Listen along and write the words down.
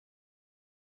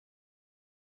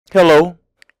Hello,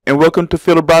 and welcome to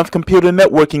Philip Brown's Computer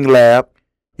Networking Lab.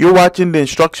 You're watching the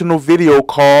instructional video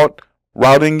called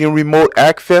Routing and Remote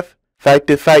Access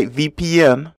Site-to-Site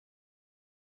VPN.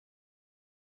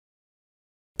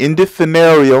 In this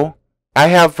scenario, I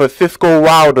have a Cisco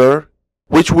router,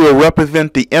 which will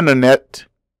represent the internet,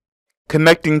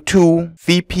 connecting two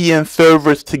VPN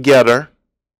servers together.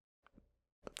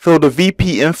 So the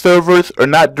VPN servers are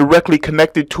not directly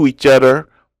connected to each other,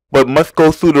 but must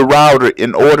go through the router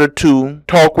in order to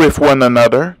talk with one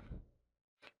another.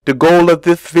 The goal of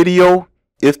this video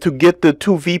is to get the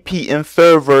two VPN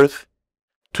servers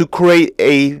to create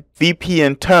a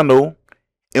VPN tunnel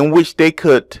in which they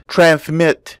could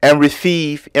transmit and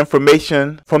receive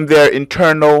information from their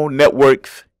internal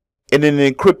networks in an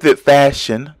encrypted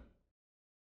fashion.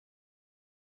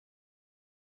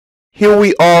 Here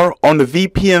we are on the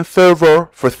VPN server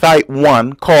for Site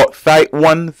 1 called Site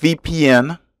 1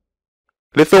 VPN.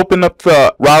 Let's open up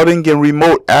the Routing and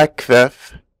Remote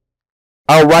Access.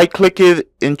 I'll right-click it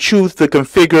and choose to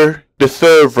configure the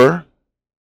server.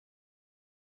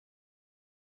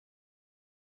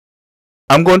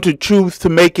 I'm going to choose to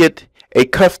make it a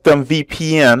custom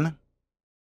VPN.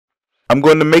 I'm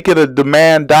going to make it a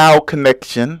demand dial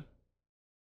connection.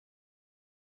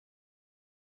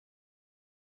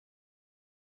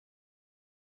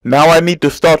 Now I need to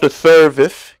start the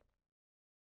service.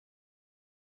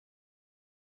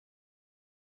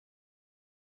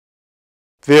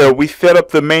 There, we set up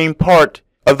the main part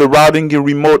of the routing and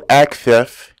remote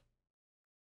access.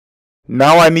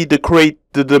 Now I need to create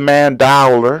the demand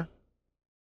dialer.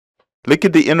 Look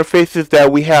at the interfaces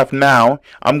that we have now.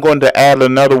 I'm going to add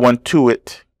another one to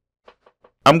it.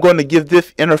 I'm going to give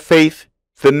this interface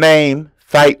the name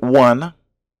Site 1.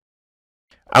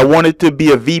 I want it to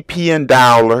be a VPN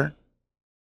dialer.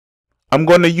 I'm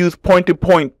going to use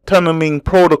point-to-point tunneling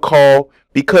protocol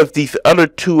because these other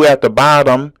two at the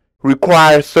bottom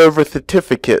require server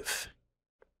certificates.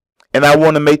 And I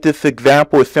want to make this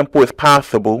example as simple as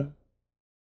possible.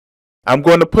 I'm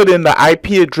going to put in the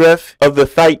IP address of the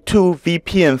Site 2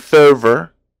 VPN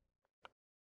server.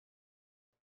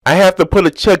 I have to put a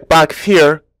checkbox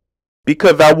here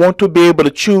because I want to be able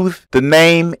to choose the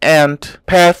name and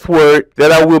password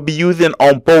that I will be using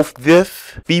on both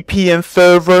this VPN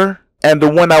server and the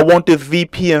one I want this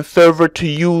VPN server to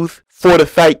use for the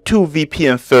Site 2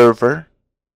 VPN server.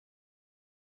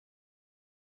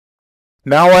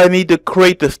 Now I need to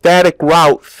create the static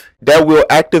routes that will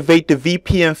activate the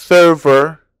VPN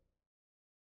server.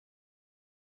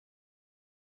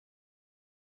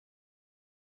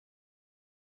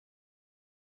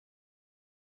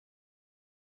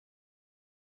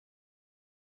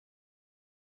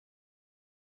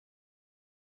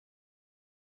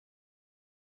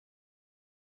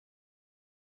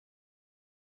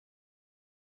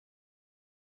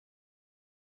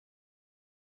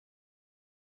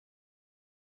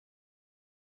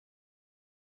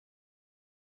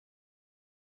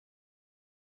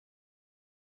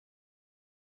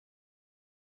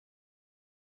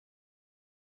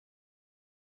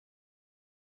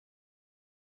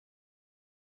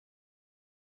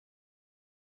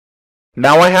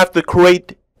 Now I have to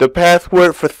create the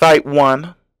password for Site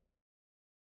 1.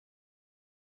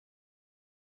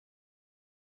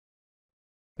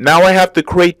 Now I have to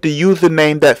create the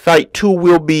username that Site 2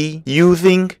 will be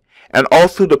using and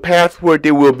also the password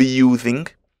they will be using.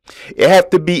 It has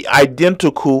to be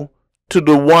identical to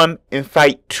the one in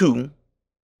Site 2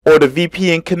 or the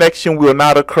VPN connection will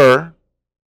not occur.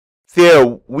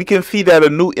 There, we can see that a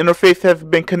new interface has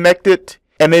been connected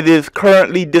and it is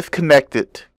currently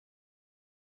disconnected.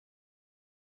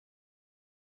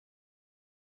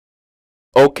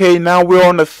 Okay, now we're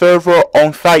on the server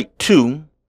on Site 2.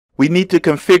 We need to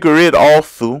configure it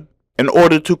also in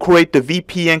order to create the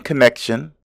VPN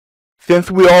connection. Since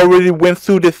we already went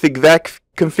through this exact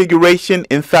configuration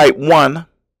in Site 1,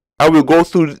 I will go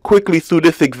quickly through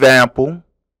this example.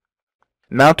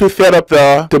 Now to set up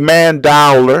the demand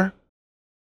dialer,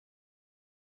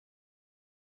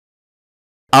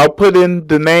 I'll put in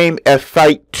the name as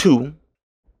Site 2.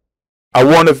 I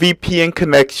want a VPN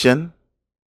connection.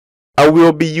 I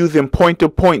will be using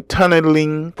point-to-point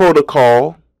tunneling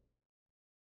protocol.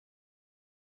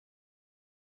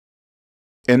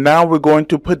 And now we're going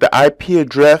to put the IP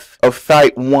address of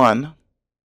Site 1.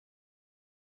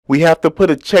 We have to put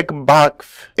a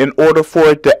checkbox in order for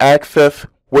it to access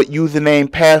what username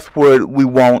password we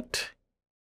want.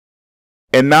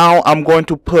 And now I'm going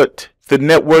to put the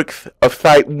networks of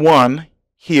Site 1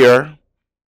 here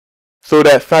so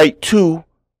that Site 2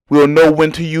 will know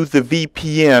when to use the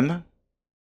VPN.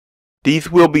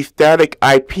 These will be static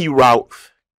IP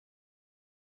routes.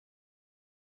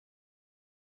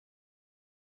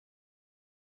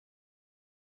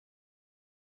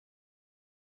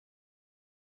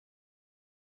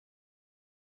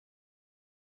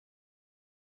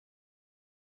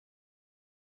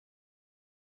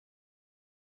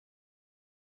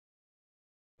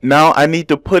 Now I need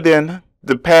to put in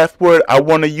the password I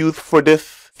want to use for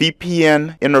this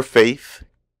VPN interface.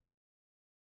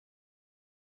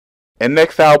 And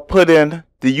next I'll put in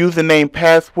the username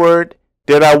password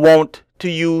that I want to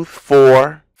use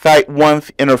for Site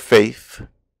 1's interface.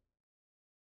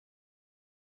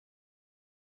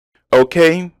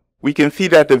 Okay, we can see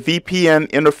that the VPN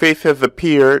interface has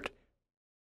appeared.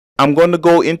 I'm going to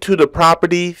go into the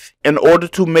properties in order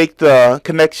to make the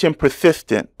connection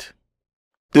persistent.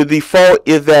 The default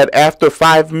is that after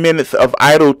 5 minutes of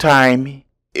idle time,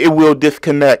 it will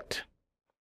disconnect.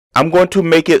 I'm going to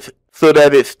make it so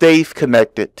that it stays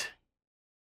connected.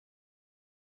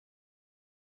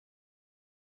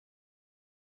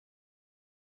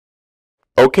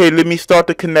 Okay, let me start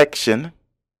the connection.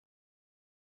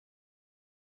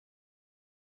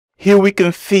 Here we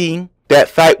can see that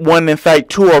Site 1 and Site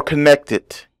 2 are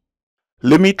connected.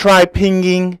 Let me try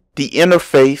pinging the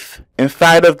interface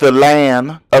inside of the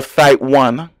LAN of Site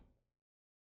 1.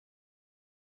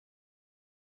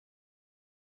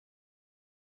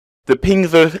 The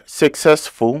pings are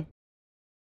successful.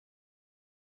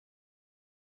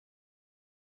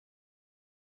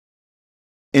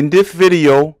 In this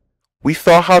video, we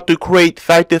saw how to create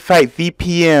site-to-site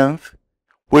VPNs,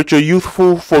 which are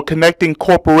useful for connecting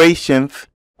corporations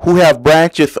who have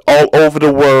branches all over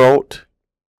the world.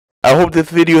 I hope this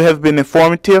video has been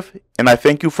informative, and I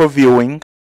thank you for viewing.